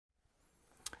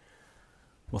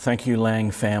Well, thank you,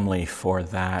 Lang family, for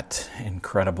that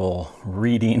incredible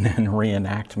reading and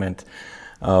reenactment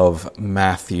of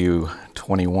Matthew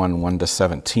 21,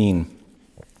 1-17.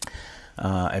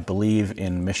 I believe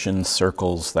in mission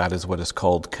circles that is what is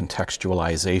called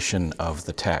contextualization of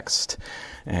the text.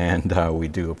 And we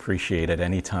do appreciate it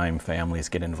anytime families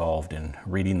get involved in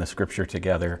reading the scripture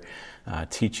together,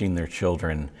 teaching their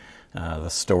children the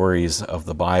stories of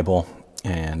the Bible,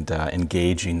 and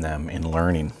engaging them in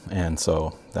learning. And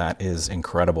so that is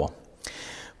incredible.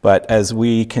 But as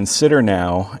we consider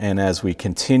now, and as we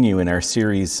continue in our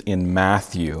series in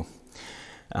Matthew,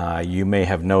 you may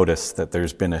have noticed that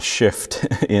there's been a shift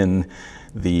in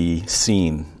the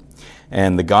scene.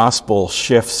 And the gospel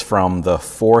shifts from the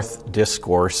fourth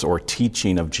discourse or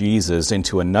teaching of Jesus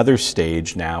into another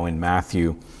stage now in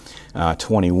Matthew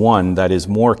 21 that is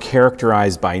more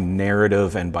characterized by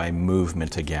narrative and by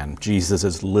movement again. Jesus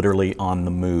is literally on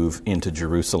the move into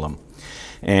Jerusalem.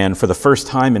 And for the first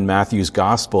time in Matthew's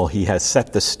gospel, he has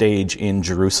set the stage in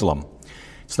Jerusalem.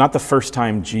 It's not the first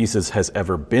time Jesus has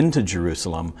ever been to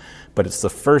Jerusalem, but it's the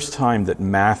first time that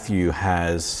Matthew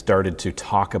has started to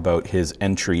talk about his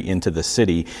entry into the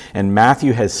city. And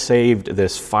Matthew has saved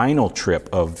this final trip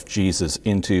of Jesus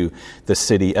into the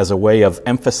city as a way of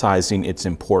emphasizing its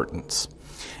importance.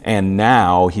 And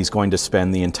now he's going to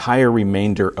spend the entire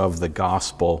remainder of the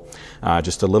gospel,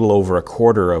 just a little over a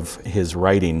quarter of his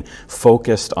writing,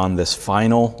 focused on this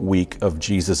final week of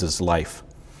Jesus' life.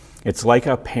 It's like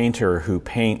a painter who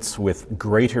paints with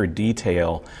greater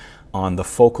detail on the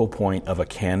focal point of a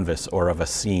canvas or of a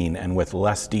scene and with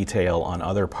less detail on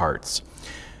other parts.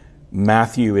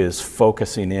 Matthew is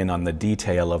focusing in on the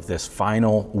detail of this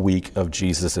final week of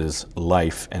Jesus'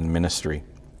 life and ministry.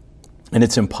 And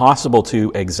it's impossible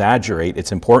to exaggerate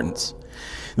its importance.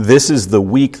 This is the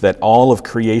week that all of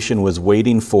creation was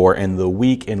waiting for and the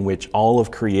week in which all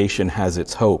of creation has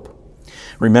its hope.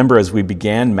 Remember, as we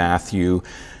began Matthew,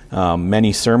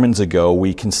 many sermons ago,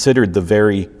 we considered the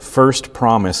very first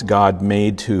promise God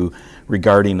made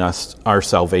regarding our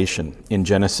salvation. In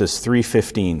Genesis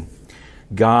 3:15,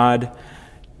 God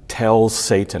tells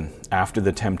Satan, after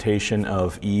the temptation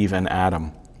of Eve and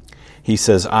Adam, he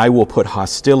says, "I will put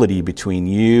hostility between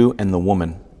you and the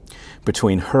woman,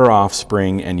 between her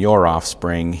offspring and your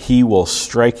offspring. He will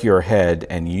strike your head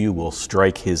and you will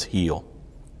strike his heel."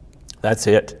 That's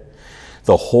it.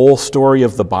 The whole story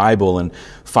of the Bible and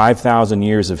 5,000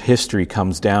 years of history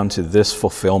comes down to this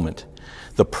fulfillment.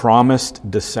 The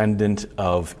promised descendant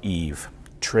of Eve,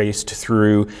 traced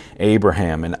through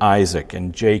Abraham and Isaac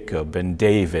and Jacob and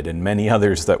David and many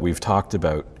others that we've talked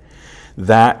about.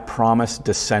 That promised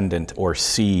descendant or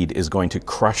seed is going to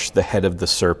crush the head of the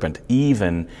serpent,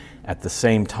 even at the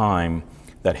same time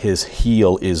that his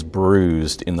heel is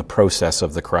bruised in the process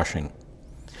of the crushing.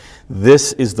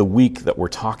 This is the week that we're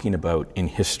talking about in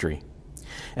history.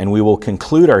 And we will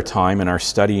conclude our time in our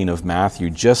studying of Matthew,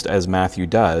 just as Matthew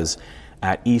does,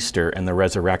 at Easter and the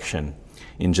resurrection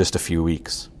in just a few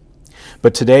weeks.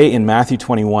 But today in Matthew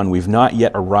 21, we've not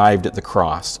yet arrived at the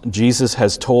cross. Jesus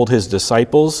has told his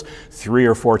disciples 3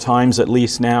 or 4 times at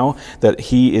least now that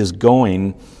he is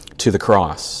going to the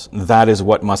cross. That is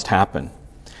what must happen.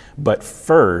 But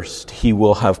first, he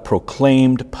will have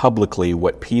proclaimed publicly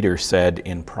what Peter said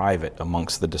in private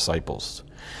amongst the disciples.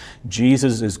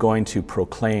 Jesus is going to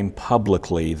proclaim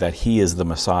publicly that he is the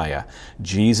Messiah.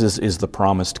 Jesus is the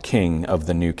promised king of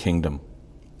the new kingdom.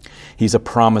 He's a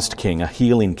promised king, a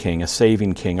healing king, a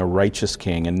saving king, a righteous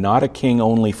king, and not a king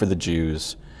only for the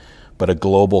Jews, but a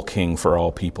global king for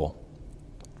all people.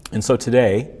 And so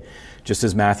today, just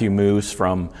as Matthew moves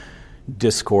from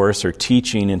discourse or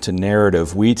teaching into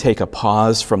narrative, we take a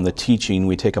pause from the teaching,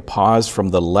 we take a pause from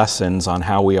the lessons on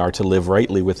how we are to live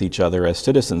rightly with each other as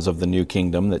citizens of the new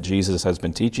kingdom that Jesus has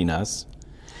been teaching us.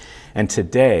 And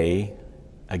today,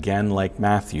 again like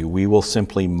Matthew, we will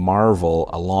simply marvel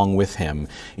along with him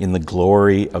in the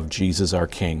glory of Jesus our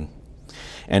King.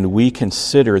 And we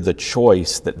consider the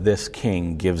choice that this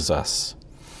King gives us,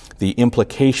 the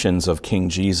implications of King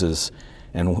Jesus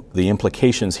and the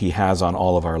implications he has on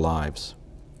all of our lives.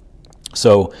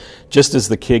 So, just as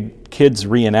the kids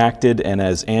reenacted and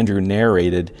as Andrew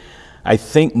narrated, I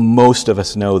think most of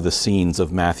us know the scenes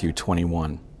of Matthew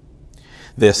 21.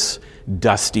 This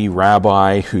dusty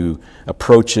rabbi who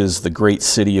approaches the great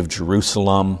city of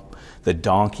Jerusalem, the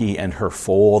donkey and her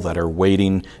foal that are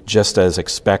waiting just as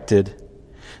expected.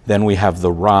 Then we have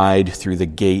the ride through the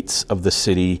gates of the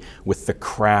city with the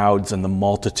crowds and the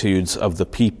multitudes of the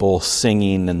people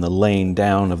singing and the laying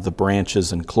down of the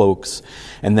branches and cloaks.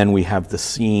 And then we have the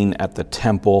scene at the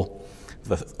temple,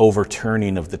 the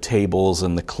overturning of the tables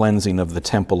and the cleansing of the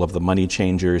temple of the money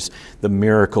changers, the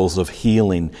miracles of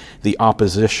healing, the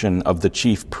opposition of the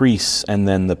chief priests, and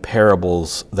then the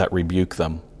parables that rebuke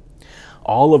them.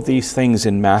 All of these things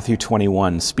in Matthew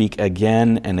 21 speak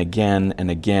again and again and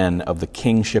again of the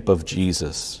kingship of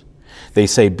Jesus. They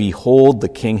say, "Behold, the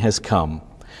king has come,"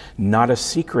 not a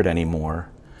secret anymore,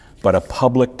 but a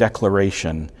public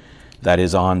declaration that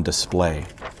is on display.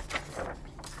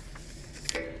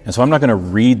 And so I'm not going to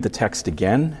read the text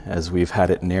again as we've had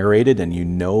it narrated, and you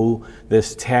know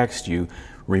this text, you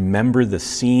remember the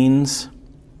scenes.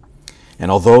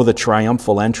 And although the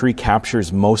triumphal entry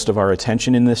captures most of our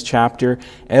attention in this chapter,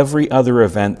 every other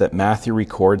event that Matthew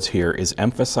records here is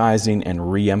emphasizing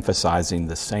and re-emphasizing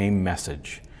the same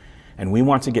message. And we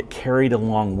want to get carried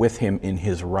along with him in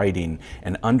his writing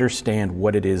and understand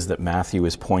what it is that Matthew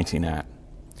is pointing at.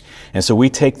 And so we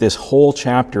take this whole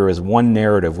chapter as one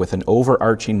narrative with an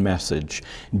overarching message.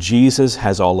 Jesus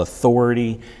has all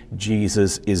authority.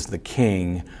 Jesus is the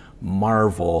King.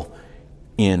 Marvel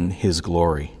in his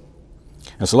glory.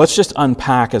 And so let's just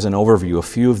unpack as an overview a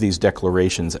few of these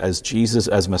declarations as Jesus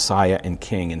as Messiah and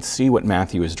King and see what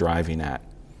Matthew is driving at.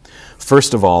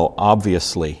 First of all,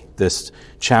 obviously, this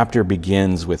chapter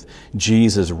begins with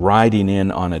Jesus riding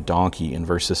in on a donkey in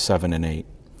verses 7 and 8.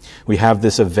 We have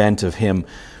this event of him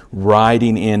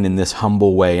riding in this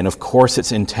humble way. And of course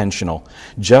it's intentional.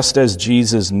 Just as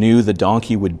Jesus knew the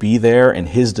donkey would be there and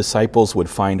his disciples would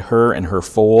find her and her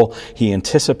foal, he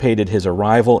anticipated his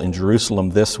arrival in Jerusalem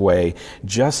this way,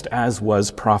 just as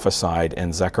was prophesied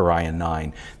in Zechariah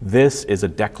 9. This is a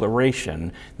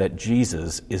declaration that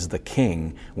Jesus is the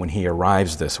King when he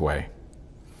arrives this way.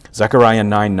 Zechariah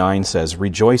 9:9 says,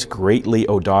 "Rejoice greatly,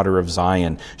 O daughter of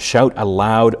Zion. Shout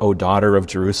aloud, O daughter of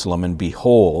Jerusalem, and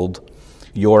behold,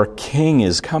 your king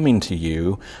is coming to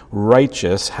you.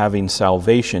 Righteous, having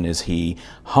salvation is he,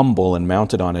 humble and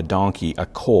mounted on a donkey, a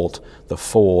colt, the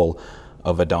foal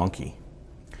of a donkey."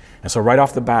 And so right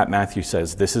off the bat, Matthew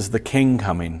says, this is the king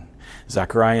coming.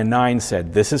 Zechariah 9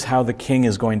 said, this is how the king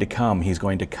is going to come. He's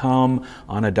going to come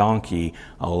on a donkey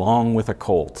along with a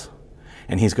colt.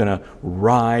 And he's going to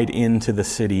ride into the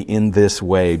city in this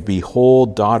way.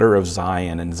 Behold, daughter of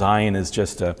Zion. And Zion is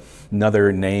just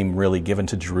another name really given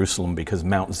to Jerusalem because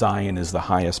Mount Zion is the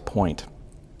highest point.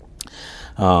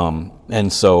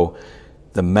 And so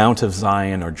the Mount of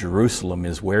Zion or Jerusalem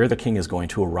is where the king is going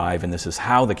to arrive, and this is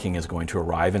how the king is going to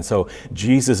arrive. And so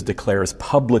Jesus declares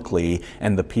publicly,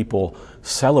 and the people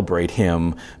celebrate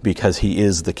him because he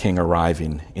is the king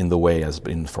arriving in the way as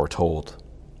been foretold.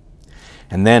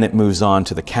 And then it moves on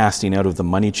to the casting out of the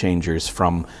money changers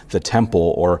from the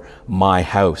temple or my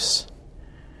house.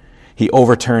 He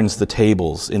overturns the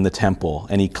tables in the temple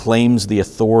and he claims the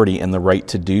authority and the right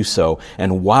to do so.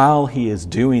 And while he is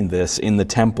doing this in the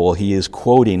temple, he is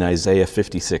quoting Isaiah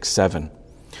 56:7,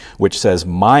 which says,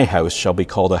 "My house shall be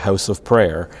called a house of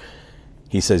prayer."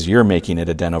 He says, you're making it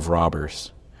a den of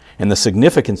robbers. And the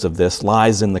significance of this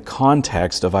lies in the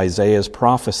context of Isaiah's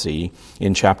prophecy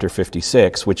in chapter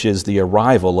 56, which is the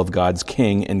arrival of God's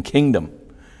king and kingdom.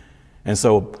 And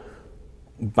so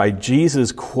by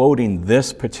Jesus quoting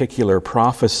this particular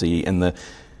prophecy in the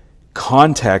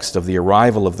context of the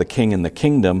arrival of the king and the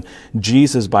kingdom,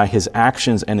 Jesus, by his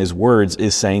actions and his words,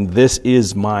 is saying, this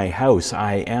is my house.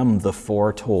 I am the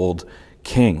foretold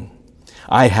king.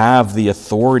 I have the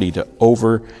authority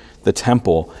over the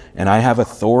temple, and I have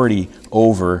authority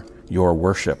over your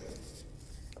worship.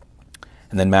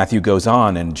 And then Matthew goes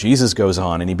on, and Jesus goes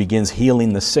on, and he begins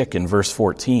healing the sick in verse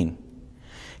 14.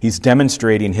 He's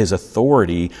demonstrating his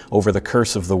authority over the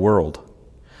curse of the world.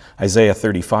 Isaiah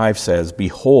 35 says,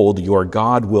 "Behold, your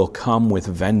God will come with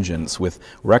vengeance, with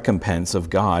recompense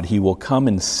of God. He will come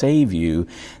and save you.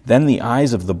 Then the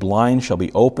eyes of the blind shall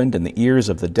be opened, and the ears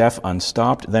of the deaf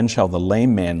unstopped. Then shall the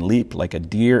lame man leap like a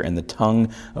deer, and the tongue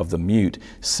of the mute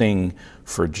sing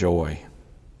for joy."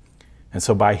 And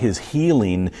so by his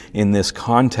healing in this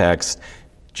context,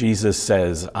 Jesus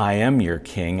says, I am your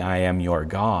king, I am your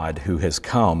God who has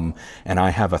come, and I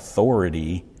have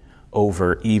authority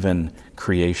over even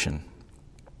creation.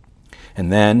 And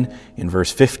then in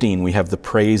verse 15, we have the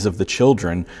praise of the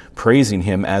children, praising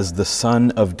him as the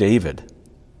Son of David.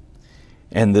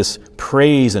 And this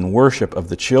praise and worship of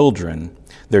the children,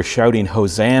 they're shouting,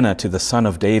 Hosanna to the Son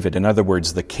of David. In other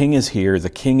words, the king is here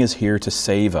to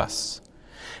save us.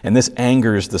 And this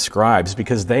angers the scribes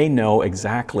because they know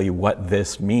exactly what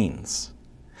this means.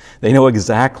 They know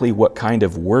exactly what kind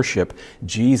of worship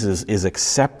Jesus is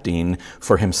accepting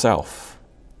for himself.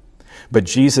 But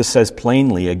Jesus says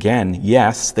plainly again,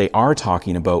 yes, they are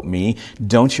talking about me.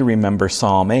 Don't you remember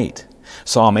Psalm 8?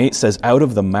 Psalm 8 says, "Out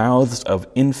of the mouths of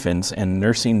infants and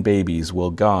nursing babies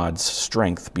will God's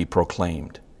strength be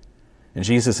proclaimed." And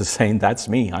Jesus is saying, that's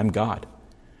me, I'm God.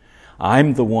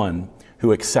 I'm the one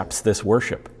who accepts this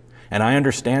worship. And I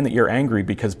understand that you're angry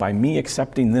because by me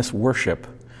accepting this worship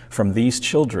from these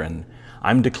children,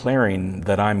 I'm declaring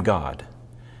that I'm God.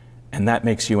 And that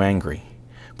makes you angry.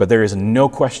 But there is no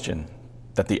question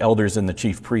that the elders and the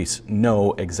chief priests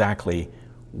know exactly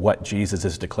what Jesus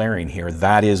is declaring here.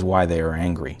 That is why they are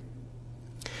angry.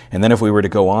 And then if we were to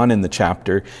go on in the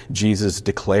chapter, Jesus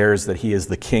declares that he is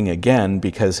the king again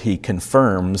because he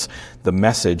confirms the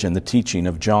message and the teaching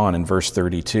of John in verse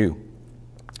 32.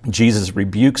 Jesus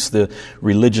rebukes the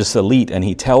religious elite and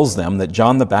he tells them that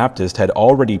John the Baptist had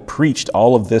already preached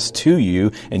all of this to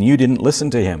you and you didn't listen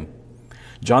to him.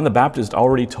 John the Baptist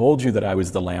already told you that I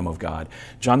was the Lamb of God.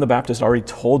 John the Baptist already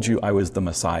told you I was the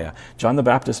Messiah. John the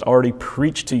Baptist already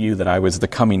preached to you that I was the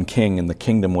coming king and the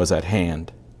kingdom was at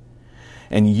hand.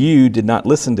 And you did not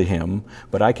listen to him,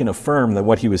 but I can affirm that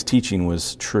what he was teaching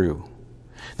was true.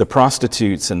 The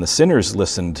prostitutes and the sinners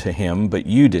listened to him, but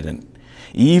you didn't.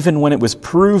 Even when it was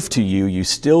proved to you, you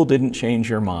still didn't change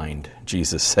your mind,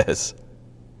 Jesus says.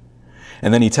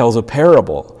 And then he tells a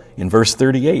parable in verse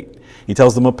 38. He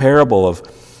tells them a parable of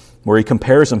where he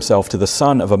compares himself to the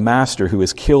son of a master who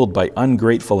is killed by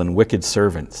ungrateful and wicked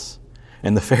servants.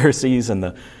 And the Pharisees and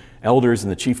the elders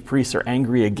and the chief priests are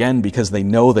angry again because they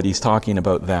know that he's talking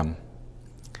about them.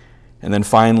 And then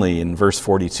finally in verse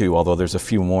 42, although there's a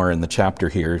few more in the chapter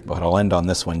here, but I'll end on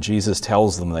this one, Jesus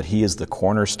tells them that he is the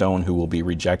cornerstone who will be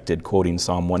rejected, quoting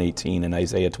Psalm 118 and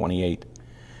Isaiah 28.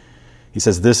 He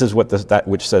says, "This is what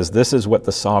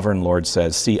the sovereign Lord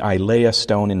says. See, I lay a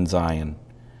stone in Zion,"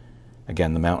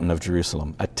 again, the mountain of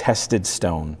Jerusalem, "a tested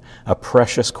stone, a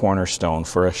precious cornerstone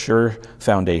for a sure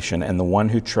foundation, and the one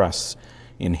who trusts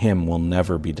in him will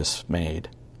never be dismayed."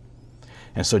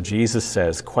 And so Jesus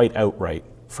says, quite outright,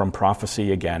 from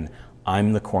prophecy again,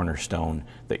 I'm the cornerstone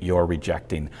that you're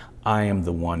rejecting. I am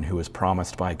the one who is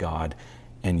promised by God,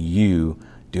 and you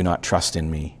do not trust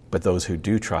in me. But those who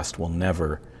do trust will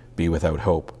never be without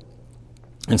hope.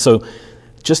 And so,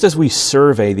 just as we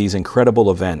survey these incredible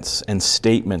events and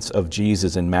statements of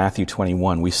Jesus in Matthew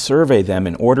 21, we survey them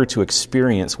in order to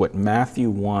experience what Matthew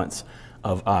wants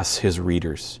of us, his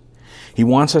readers. He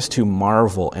wants us to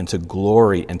marvel and to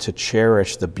glory and to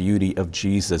cherish the beauty of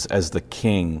Jesus as the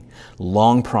King,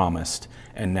 long promised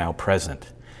and now present.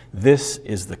 This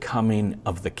is the coming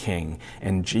of the King,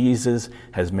 and Jesus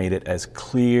has made it as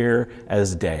clear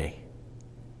as day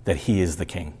that he is the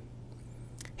King.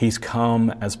 He's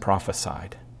come as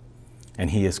prophesied,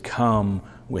 and he has come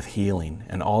with healing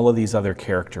and all of these other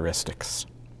characteristics.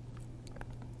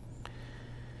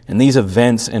 And these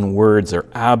events and words are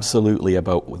absolutely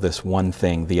about this one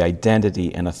thing, the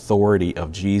identity and authority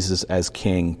of Jesus as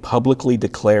King, publicly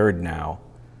declared now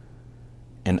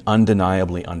and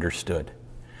undeniably understood.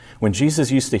 When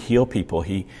Jesus used to heal people,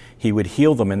 he would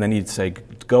heal them and then he'd say,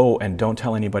 "Go and don't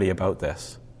tell anybody about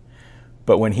this."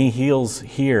 But when he heals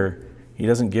here, he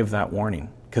doesn't give that warning,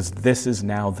 because this is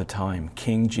now the time.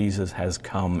 King Jesus has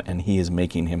come and he is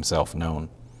making himself known.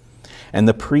 And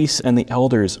the priests and the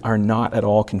elders are not at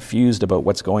all confused about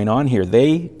what's going on here.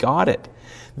 They got it.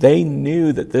 They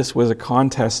knew that this was a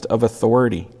contest of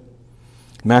authority.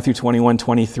 Matthew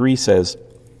 21:23 says,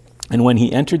 "And when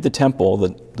he entered the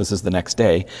temple," this is the next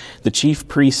day, "the chief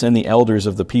priests and the elders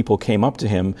of the people came up to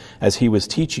him as he was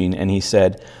teaching, and he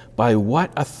said, 'By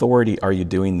what authority are you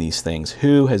doing these things?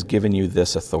 Who has given you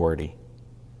this authority?'"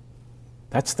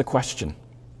 That's the question.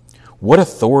 What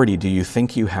authority do you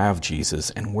think you have,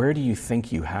 Jesus, and where do you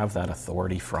think you have that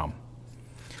authority from?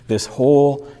 This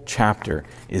whole chapter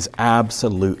is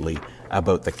absolutely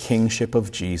about the kingship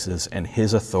of Jesus and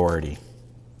his authority.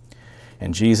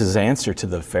 And Jesus' answer to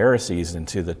the Pharisees and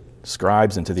to the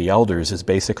scribes and to the elders is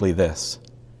basically this: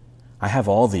 I have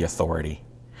all the authority.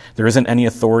 There isn't any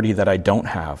authority that I don't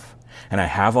have. And I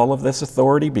have all of this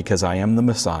authority because I am the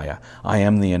Messiah. I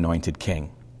am the anointed king.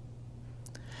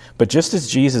 But just as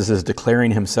Jesus is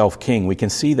declaring himself king, we can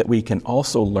see that we can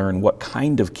also learn what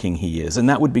kind of king he is. And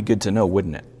that would be good to know,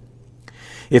 wouldn't it?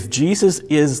 If Jesus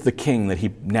is the king that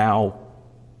he now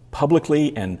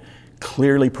publicly and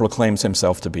clearly proclaims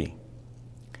himself to be,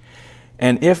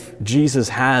 and if Jesus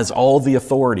has all the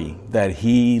authority that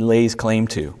he lays claim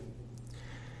to,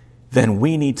 then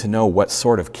we need to know what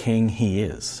sort of king he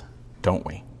is, don't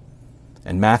we?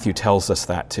 And Matthew tells us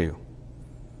that too.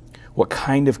 What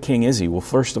kind of king is he? Well,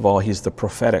 first of all, he's the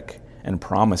prophetic and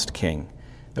promised king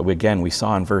that we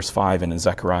saw in verse 5 and in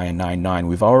Zechariah 9:9.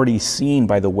 We've already seen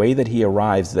by the way that he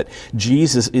arrives that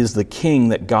Jesus is the king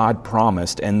that God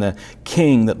promised and the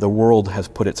king that the world has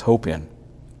put its hope in.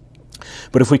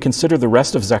 But if we consider the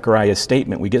rest of Zechariah's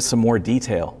statement, we get some more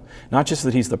detail. Not just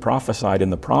that he's the prophesied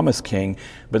and the promised king,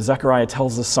 but Zechariah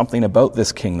tells us something about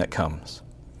this king that comes.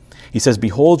 He says,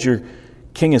 "Behold, your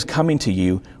king is coming to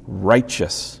you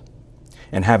righteous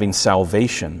and having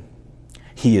salvation.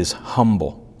 He is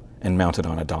humble and mounted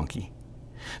on a donkey."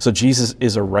 So Jesus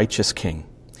is a righteous king.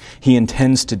 He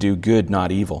intends to do good,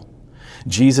 not evil.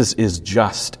 Jesus is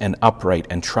just and upright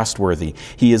and trustworthy.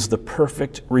 He is the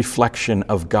perfect reflection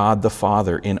of God the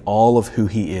Father in all of who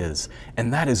he is.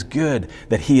 And that is good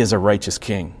that he is a righteous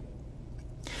king.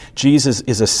 Jesus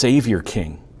is a Savior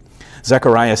king.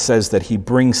 Zechariah says that he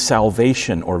brings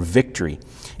salvation or victory.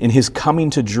 In his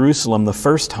coming to Jerusalem the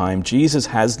first time, Jesus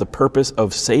has the purpose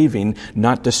of saving,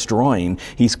 not destroying.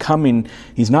 He's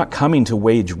not coming to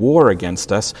wage war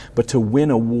against us, but to win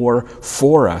a war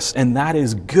for us. And that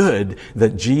is good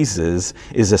that Jesus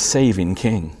is a saving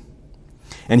king.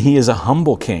 And he is a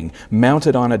humble king,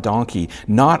 mounted on a donkey,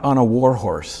 not on a war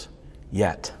horse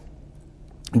yet.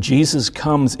 Jesus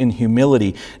comes in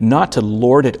humility, not to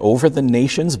lord it over the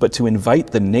nations, but to invite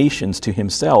the nations to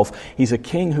himself. He's a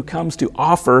king who comes to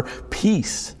offer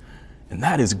peace, and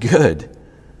that is good.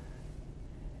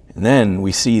 And then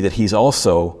we see that he's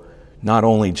also not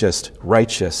only just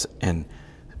righteous and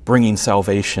bringing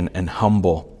salvation and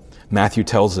humble. Matthew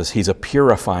tells us he's a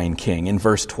purifying king in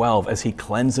verse 12 as he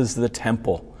cleanses the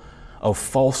temple of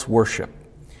false worship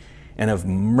and of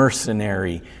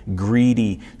mercenary,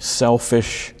 greedy,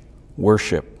 selfish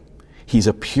worship. He's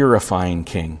a purifying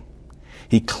king.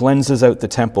 He cleanses out the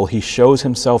temple. He shows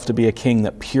himself to be a king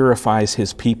that purifies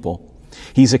his people.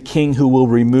 He's a king who will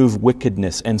remove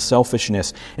wickedness and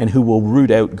selfishness and who will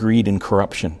root out greed and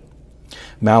corruption.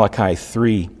 Malachi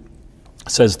 3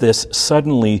 says this,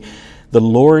 "Suddenly the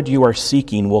Lord you are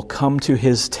seeking will come to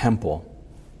his temple."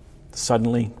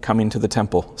 Suddenly coming to the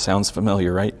temple. Sounds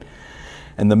familiar, right?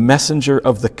 "And the messenger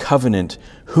of the covenant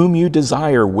whom you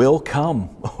desire will come."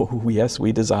 Oh, yes,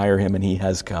 we desire him, and he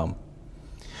has come.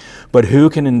 "But who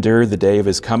can endure the day of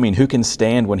his coming? Who can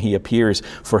stand when he appears?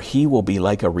 For he will be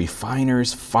like a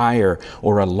refiner's fire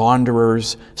or a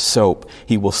launderer's soap.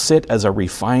 He will sit as a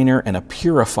refiner and a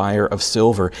purifier of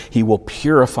silver. He will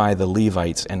purify the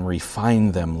Levites and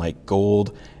refine them like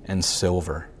gold and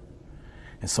silver."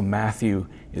 And so Matthew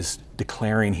is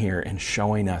declaring here and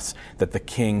showing us that the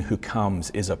king who comes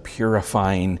is a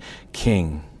purifying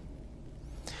king.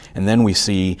 And then we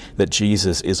see that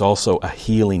Jesus is also a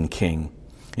healing king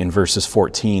in verses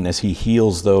 14 as he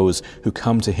heals those who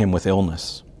come to him with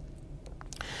illness.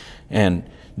 And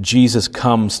Jesus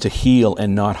comes to heal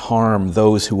and not harm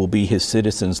those who will be his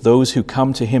citizens. Those who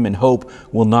come to him in hope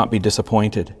will not be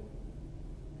disappointed.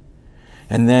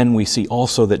 And then we see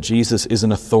also that Jesus is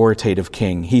an authoritative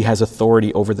king. He has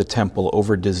authority over the temple,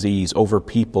 over disease, over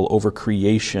people, over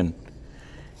creation.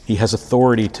 He has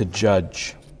authority to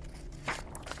judge.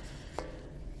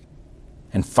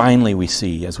 And finally we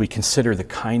see, as we consider the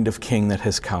kind of king that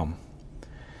has come,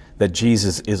 that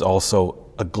Jesus is also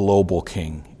a global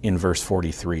king in verse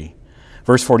 43.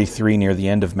 Verse 43, near the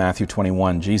end of Matthew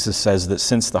 21, Jesus says that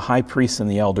since the high priests and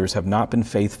the elders have not been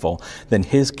faithful, then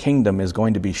his kingdom is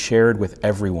going to be shared with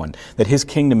everyone, that his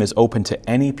kingdom is open to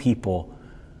any people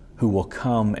who will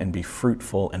come and be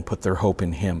fruitful and put their hope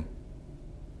in him.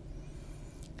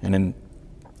 And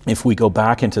if we go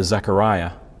back into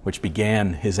Zechariah, which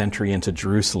began his entry into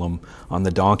Jerusalem on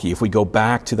the donkey, if we go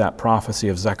back to that prophecy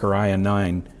of Zechariah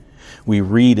 9, we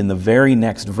read in the very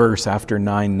next verse after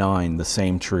 9:9 the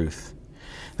same truth.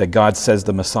 That God says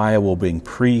the Messiah will bring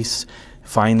peace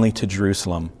finally to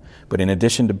Jerusalem, but in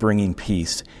addition to bringing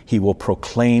peace, he will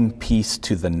proclaim peace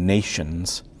to the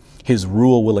nations. His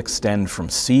rule will extend from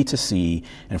sea to sea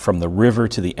and from the river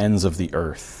to the ends of the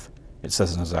earth. It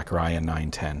says in Zechariah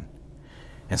 9:10.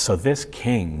 And so this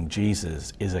king,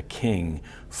 Jesus, is a king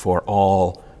for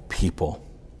all people.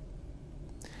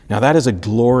 Now that is a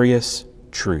glorious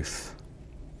truth.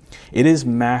 It is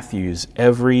Matthew's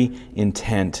every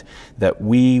intent that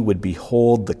we would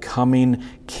behold the coming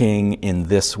king in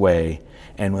this way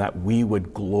and that we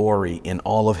would glory in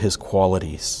all of his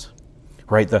qualities.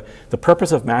 Right? The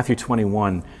purpose of Matthew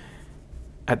 21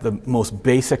 at the most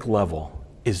basic level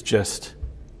is just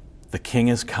the king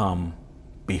has come,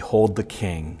 behold the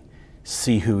king,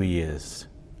 see who he is.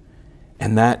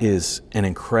 And that is an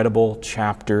incredible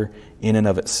chapter in and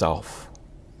of itself.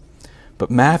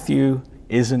 But Matthew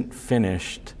isn't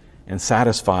finished and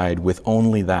satisfied with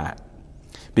only that.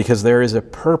 because there is a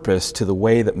purpose to the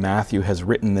way that Matthew has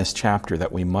written this chapter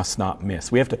that we must not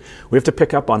miss. We have to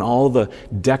pick up on all the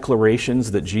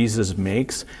declarations that Jesus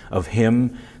makes of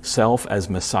himself as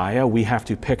Messiah. We have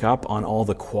to pick up on all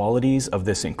the qualities of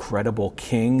this incredible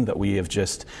king that we have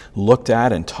just looked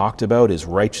at and talked about, his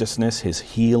righteousness, his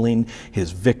healing,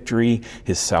 his victory,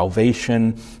 his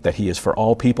salvation, that he is for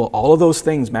all people. All of those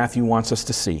things Matthew wants us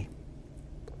to see.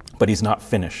 But he's not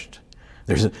finished.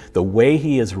 The way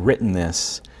he has written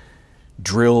this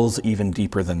drills even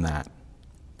deeper than that.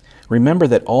 Remember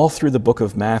that all through the book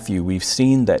of Matthew, we've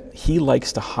seen that he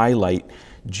likes to highlight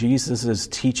Jesus'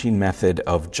 teaching method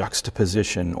of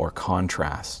juxtaposition or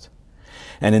contrast.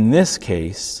 And in this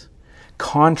case,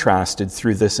 contrasted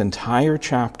through this entire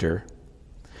chapter,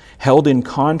 held in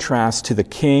contrast to the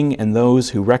king and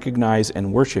those who recognize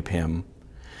and worship him,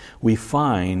 we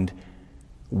find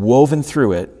woven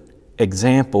through it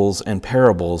examples and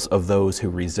parables of those who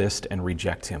resist and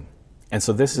reject him. And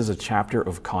so this is a chapter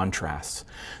of contrasts.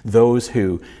 Those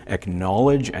who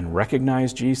acknowledge and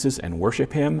recognize Jesus and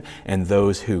worship him, and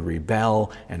those who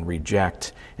rebel and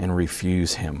reject and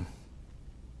refuse him.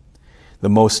 The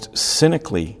most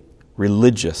cynically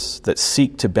religious that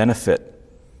seek to benefit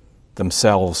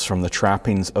themselves from the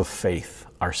trappings of faith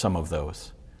are some of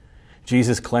those.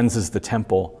 Jesus cleanses the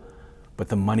temple, but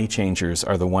the money changers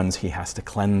are the ones he has to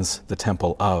cleanse the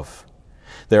temple of.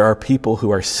 There are people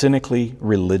who are cynically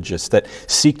religious that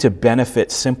seek to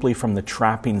benefit simply from the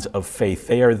trappings of faith.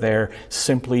 They are there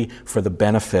simply for the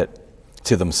benefit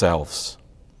to themselves.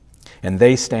 And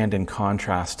they stand in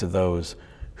contrast to those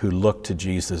who look to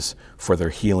Jesus for their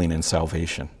healing and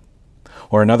salvation.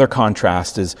 Or another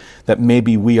contrast is that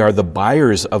maybe we are the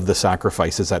buyers of the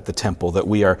sacrifices at the temple, that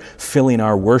we are filling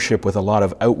our worship with a lot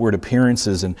of outward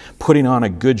appearances and putting on a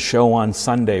good show on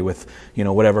Sunday with,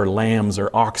 whatever lambs or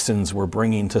oxens we're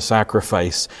bringing to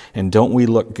sacrifice. And don't we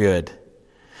look good?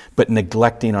 But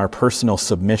neglecting our personal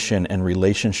submission and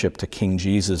relationship to King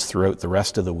Jesus throughout the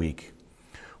rest of the week.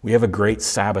 We have a great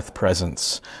Sabbath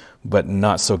presence, but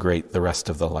not so great the rest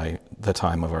of the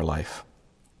time of our life.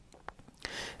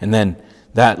 And then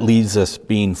that leaves us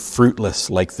being fruitless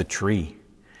like the tree.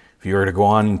 If you were to go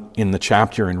on in the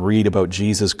chapter and read about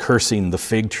Jesus cursing the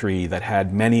fig tree that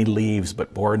had many leaves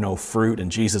but bore no fruit,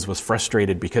 and Jesus was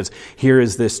frustrated because here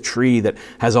is this tree that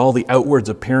has all the outward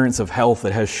appearance of health,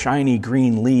 that has shiny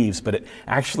green leaves, but it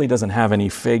actually doesn't have any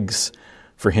figs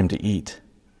for him to eat.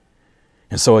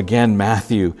 And so again,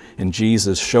 Matthew and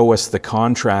Jesus show us the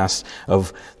contrast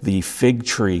of the fig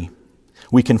tree.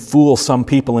 We can fool some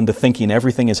people into thinking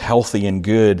everything is healthy and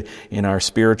good in our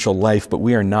spiritual life, but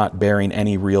we are not bearing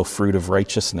any real fruit of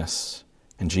righteousness.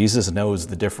 And Jesus knows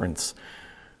the difference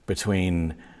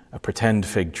between a pretend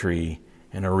fig tree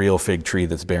and a real fig tree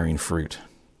that's bearing fruit.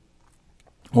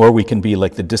 Or we can be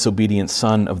like the disobedient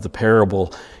son of the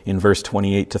parable in verse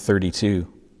 28 to 32.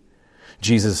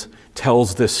 Jesus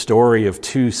tells this story of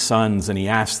two sons, and he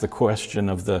asks the question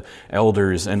of the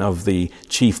elders and of the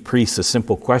chief priests, a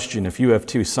simple question. If you have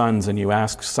two sons and you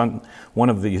ask one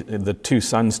of the two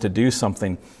sons to do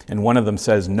something, and one of them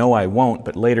says, "No, I won't,"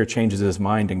 but later changes his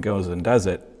mind and goes and does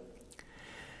it,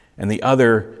 and the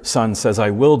other son says,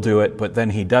 "I will do it," but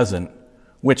then he doesn't,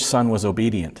 which son was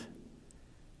obedient?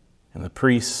 And the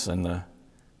priests and the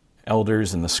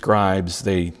elders and the scribes,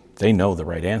 they know the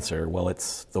right answer. Well,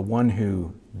 it's the one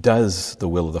who does the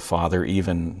will of the Father,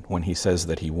 even when he says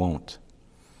that he won't.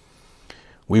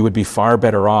 We would be far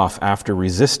better off after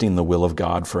resisting the will of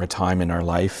God for a time in our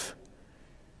life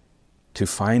to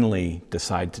finally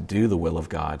decide to do the will of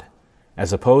God,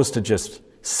 as opposed to just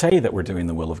say that we're doing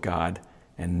the will of God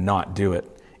and not do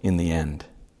it in the end.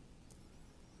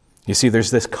 You see,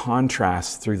 there's this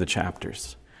contrast through the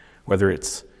chapters, whether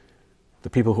it's the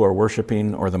people who are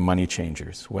worshiping or the money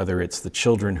changers, whether it's the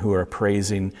children who are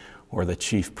praising or the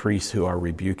chief priests who are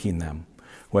rebuking them,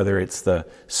 whether it's the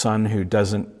son who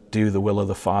doesn't do the will of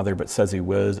the Father but says he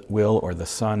will, or the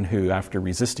son who, after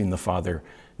resisting the Father,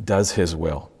 does his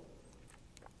will.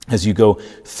 As you go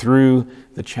through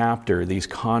the chapter, these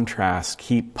contrasts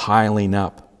keep piling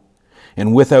up.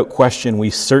 And without question, we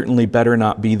certainly better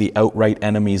not be the outright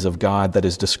enemies of God that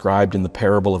is described in the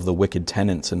parable of the wicked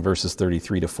tenants in verses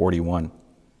 33 to 41,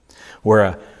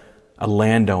 where a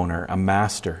landowner, a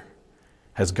master,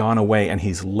 has gone away and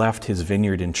he's left his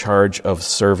vineyard in charge of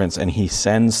servants, and he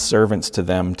sends servants to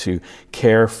them to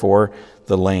care for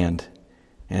the land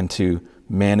and to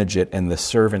manage it, and the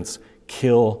servants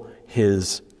kill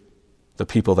the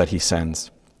people that he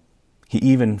sends. He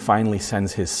even finally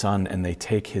sends his son, and they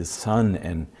take his son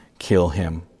and kill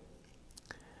him.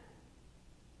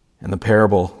 In the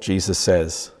parable, Jesus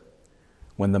says,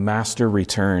 when the master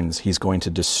returns, he's going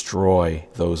to destroy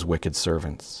those wicked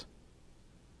servants.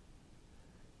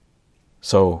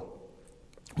 So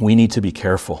we need to be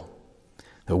careful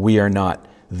that we are not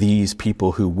these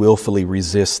people who willfully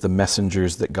resist the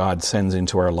messengers that God sends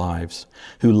into our lives,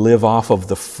 who live off of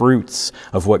the fruits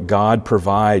of what God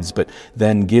provides, but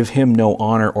then give him no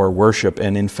honor or worship,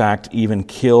 and in fact even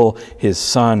kill his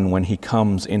son when he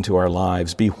comes into our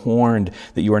lives. Be warned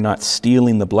that you are not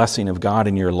stealing the blessing of God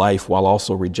in your life while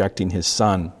also rejecting his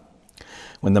son.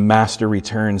 When the master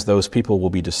returns, those people will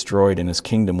be destroyed and his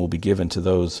kingdom will be given to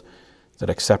those that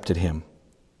accepted him.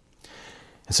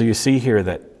 And so you see here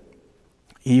that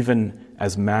even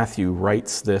as Matthew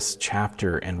writes this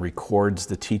chapter and records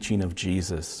the teaching of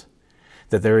Jesus,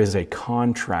 that there is a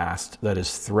contrast that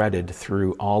is threaded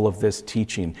through all of this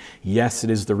teaching. Yes, it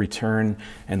is the return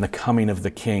and the coming of the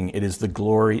King. It is the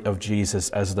glory of Jesus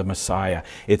as the Messiah.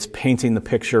 It's painting the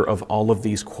picture of all of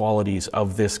these qualities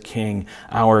of this King,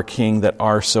 our King, that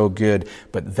are so good.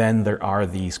 But then there are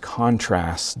these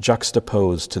contrasts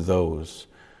juxtaposed to those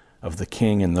of the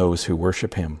King and those who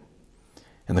worship him.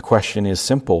 And the question is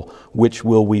simple: which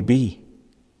will we be?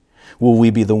 Will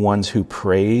we be the ones who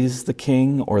praise the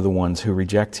King or the ones who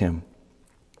reject him?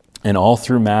 And all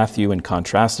through Matthew, and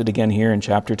contrasted again here in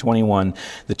chapter 21,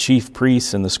 the chief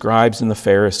priests and the scribes and the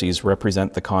Pharisees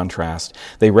represent the contrast.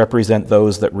 They represent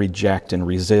those that reject and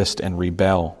resist and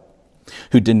rebel,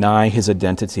 who deny his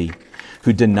identity,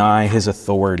 who deny his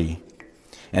authority.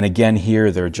 And again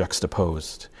here they're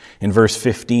juxtaposed. In verse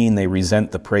 15, they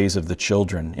resent the praise of the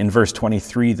children. In verse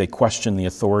 23, they question the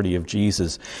authority of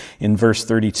Jesus. In verse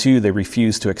 32, they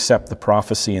refuse to accept the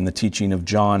prophecy and the teaching of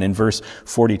John. In verse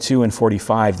 42 and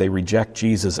 45, they reject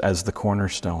Jesus as the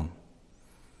cornerstone.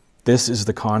 This is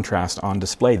the contrast on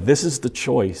display. This is the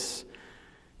choice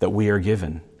that we are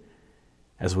given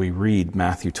as we read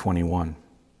Matthew 21.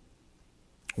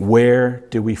 Where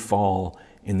do we fall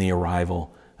in the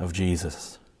arrival of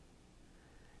Jesus?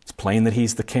 It's plain that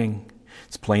he's the King.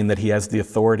 It's plain that he has the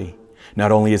authority.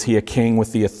 Not only is he a king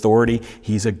with the authority,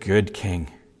 he's a good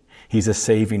king. He's a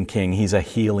saving king. He's a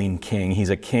healing king. He's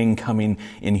a king coming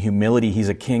in humility. He's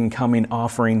a king coming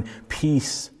offering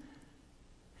peace.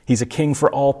 He's a king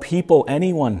for all people.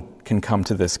 Anyone can come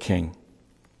to this king.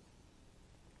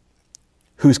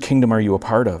 Whose kingdom are you a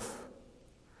part of?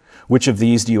 Which of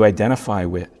these do you identify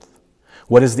with?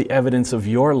 What is the evidence of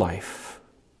your life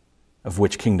of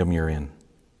which kingdom you're in?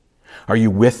 Are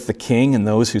you with the King and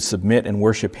those who submit and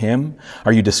worship him?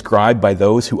 Are you described by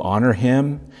those who honor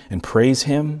him and praise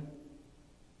him?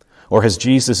 Or has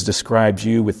Jesus described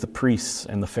you with the priests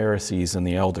and the Pharisees and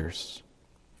the elders?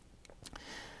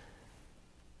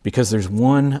 Because there's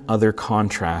one other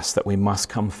contrast that we must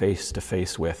come face to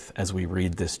face with as we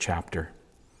read this chapter.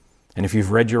 And if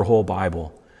you've read your whole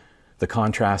Bible, the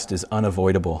contrast is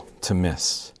unavoidable to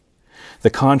miss. The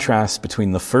contrast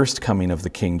between the first coming of the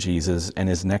King Jesus and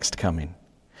his next coming.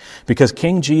 Because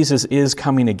King Jesus is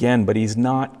coming again, but he's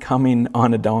not coming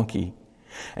on a donkey.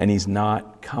 And he's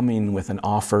not coming with an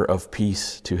offer of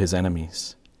peace to his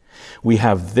enemies. We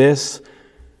have this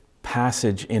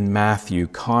passage in Matthew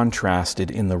contrasted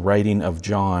in the writing of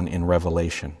John in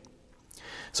Revelation.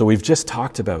 So we've just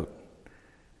talked about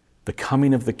the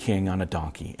coming of the King on a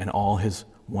donkey and all his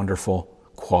wonderful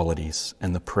qualities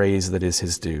and the praise that is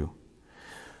his due.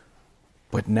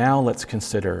 But now let's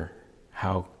consider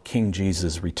how King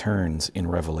Jesus returns in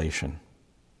Revelation.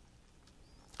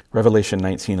 Revelation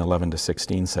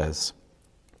 19:11-16 says,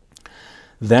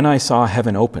 "Then I saw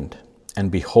heaven opened,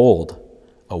 and behold,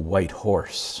 a white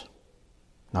horse."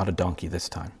 Not a donkey this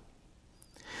time.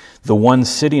 "The one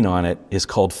sitting on it is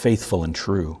called Faithful and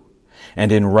True,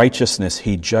 and in righteousness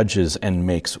he judges and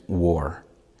makes war.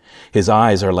 His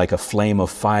eyes are like a flame of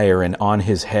fire, and on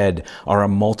his head are a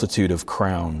multitude of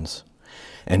crowns.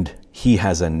 And he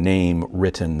has a name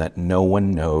written that no one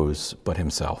knows but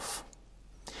himself.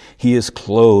 He is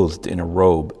clothed in a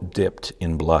robe dipped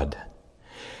in blood,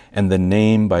 and the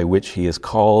name by which he is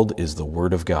called is the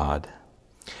Word of God.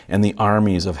 And the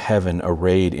armies of heaven,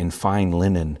 arrayed in fine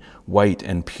linen, white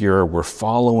and pure, were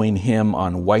following him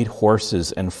on white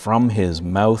horses, and from his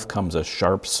mouth comes a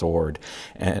sharp sword,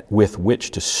 with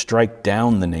which to strike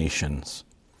down the nations.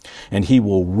 And he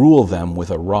will rule them with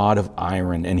a rod of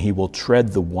iron, and he will tread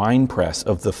the winepress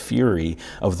of the fury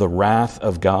of the wrath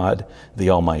of God the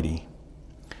Almighty.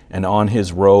 And on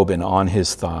his robe and on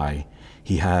his thigh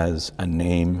he has a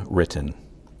name written: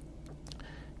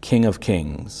 King of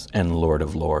Kings and Lord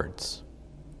of Lords."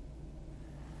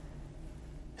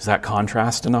 Is that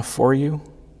contrast enough for you?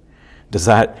 Does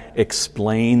that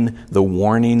explain the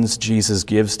warnings Jesus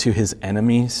gives to his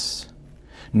enemies?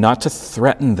 Not to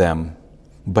threaten them,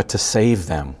 but to save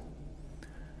them.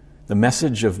 The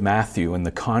message of Matthew and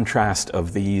the contrast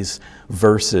of these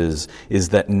verses is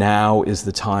that now is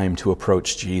the time to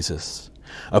approach Jesus.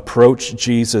 Approach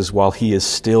Jesus while he is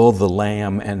still the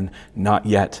lamb and not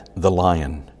yet the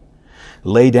lion.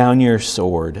 Lay down your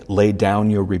sword, lay down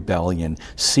your rebellion.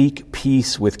 Seek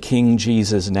peace with King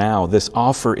Jesus now. This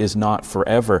offer is not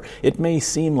forever. It may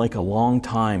seem like a long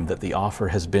time that the offer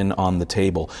has been on the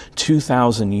table,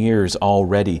 2,000 years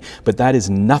already, but that is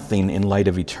nothing in light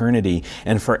of eternity.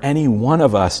 And for any one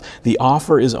of us, the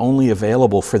offer is only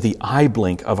available for the eye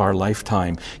blink of our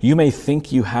lifetime. You may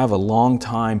think you have a long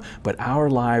time, but our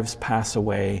lives pass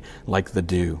away like the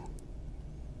dew.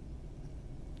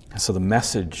 So the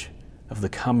message of the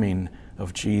coming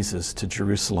of Jesus to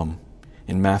Jerusalem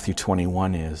in Matthew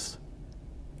 21 is,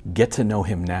 get to know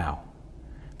him now,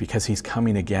 because he's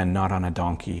coming again not on a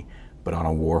donkey, but on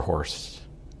a war horse.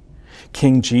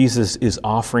 King Jesus is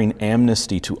offering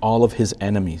amnesty to all of his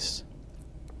enemies.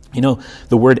 You know,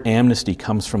 the word amnesty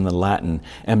comes from the Latin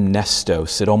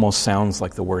amnestos. It almost sounds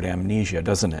like the word amnesia,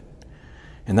 doesn't it?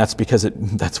 And that's because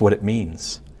that's what it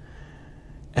means.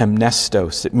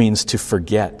 Amnestos, it means to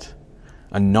forget,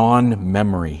 a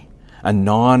non-memory, a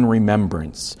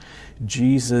non-remembrance.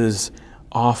 Jesus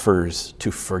offers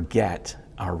to forget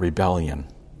our rebellion.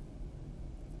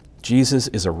 Jesus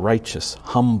is a righteous,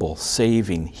 humble,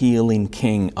 saving, healing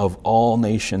King of all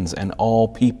nations and all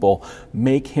people.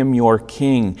 Make him your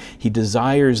King. He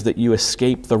desires that you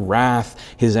escape the wrath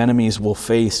his enemies will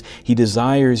face. He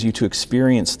desires you to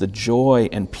experience the joy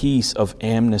and peace of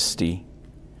amnesty,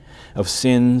 of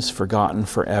sins forgotten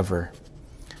forever,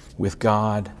 with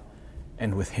God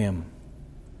and with him.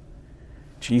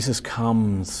 Jesus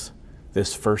comes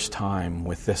this first time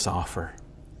with this offer.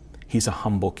 He's a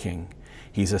humble King.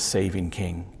 He's a saving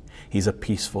King. He's a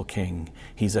peaceful King.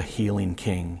 He's a healing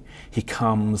King. He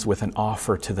comes with an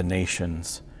offer to the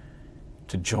nations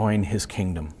to join his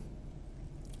kingdom.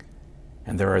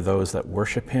 And there are those that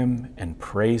worship him and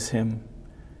praise him,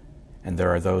 and there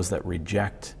are those that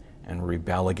reject and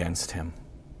rebel against him.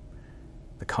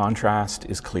 The contrast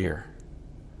is clear.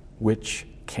 Which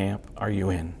camp are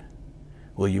you in?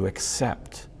 Will you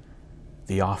accept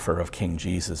the offer of King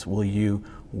Jesus? Will you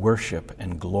worship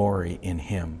and glory in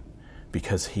him?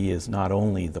 Because he is not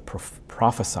only the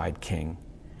prophesied King,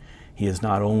 he is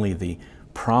not only the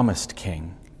promised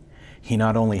King, he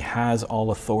not only has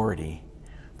all authority,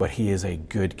 but he is a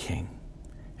good King,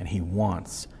 and he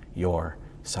wants your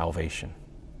salvation.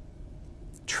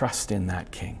 Trust in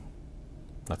that King.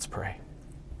 Let's pray.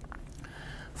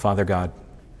 Father God,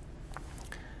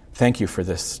 thank you for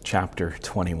this chapter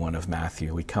 21 of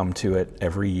Matthew. We come to it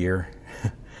every year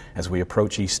as we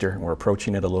approach Easter. We're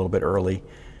approaching it a little bit early,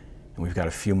 and we've got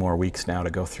a few more weeks now to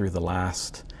go through the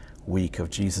last week of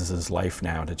Jesus' life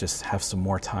now, to just have some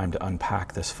more time to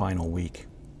unpack this final week.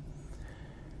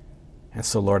 And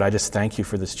so, Lord, I just thank you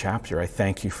for this chapter. I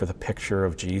thank you for the picture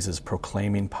of Jesus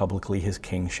proclaiming publicly his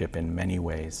kingship in many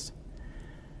ways.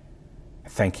 I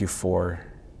thank you for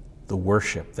the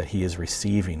worship that he is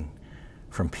receiving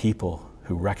from people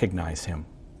who recognize him.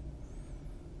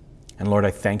 And Lord,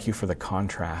 I thank you for the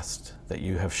contrast that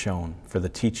you have shown, for the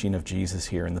teaching of Jesus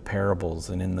here in the parables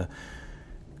and in the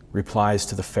replies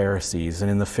to the Pharisees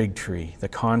and in the fig tree, the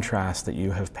contrast that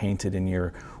you have painted in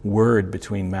your word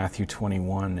between Matthew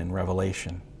 21 and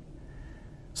Revelation,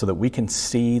 so that we can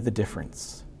see the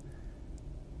difference,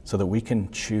 so that we can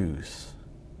choose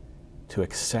to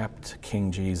accept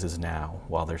King Jesus now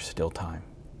while there's still time,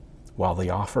 while the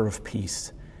offer of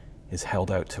peace is held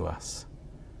out to us,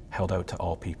 held out to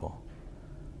all people.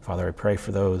 Father, I pray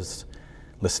for those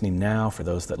listening now, for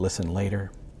those that listen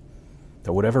later,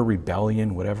 that whatever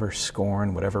rebellion, whatever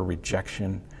scorn, whatever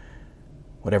rejection,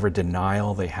 whatever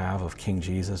denial they have of King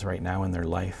Jesus right now in their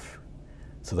life,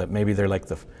 so that maybe they're like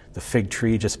the fig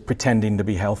tree just pretending to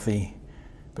be healthy,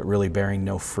 but really bearing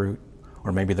no fruit.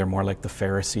 Or maybe they're more like the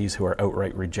Pharisees who are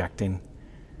outright rejecting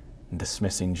and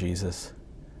dismissing Jesus.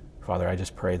 Father, I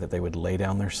just pray that they would lay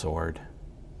down their sword,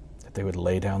 that they would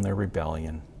lay down their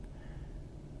rebellion,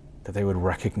 that they would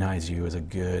recognize you as a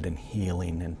good and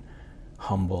healing and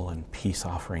humble and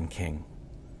peace-offering King,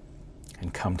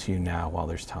 and come to you now while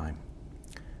there's time.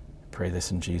 I pray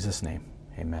this in Jesus' name.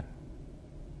 Amen.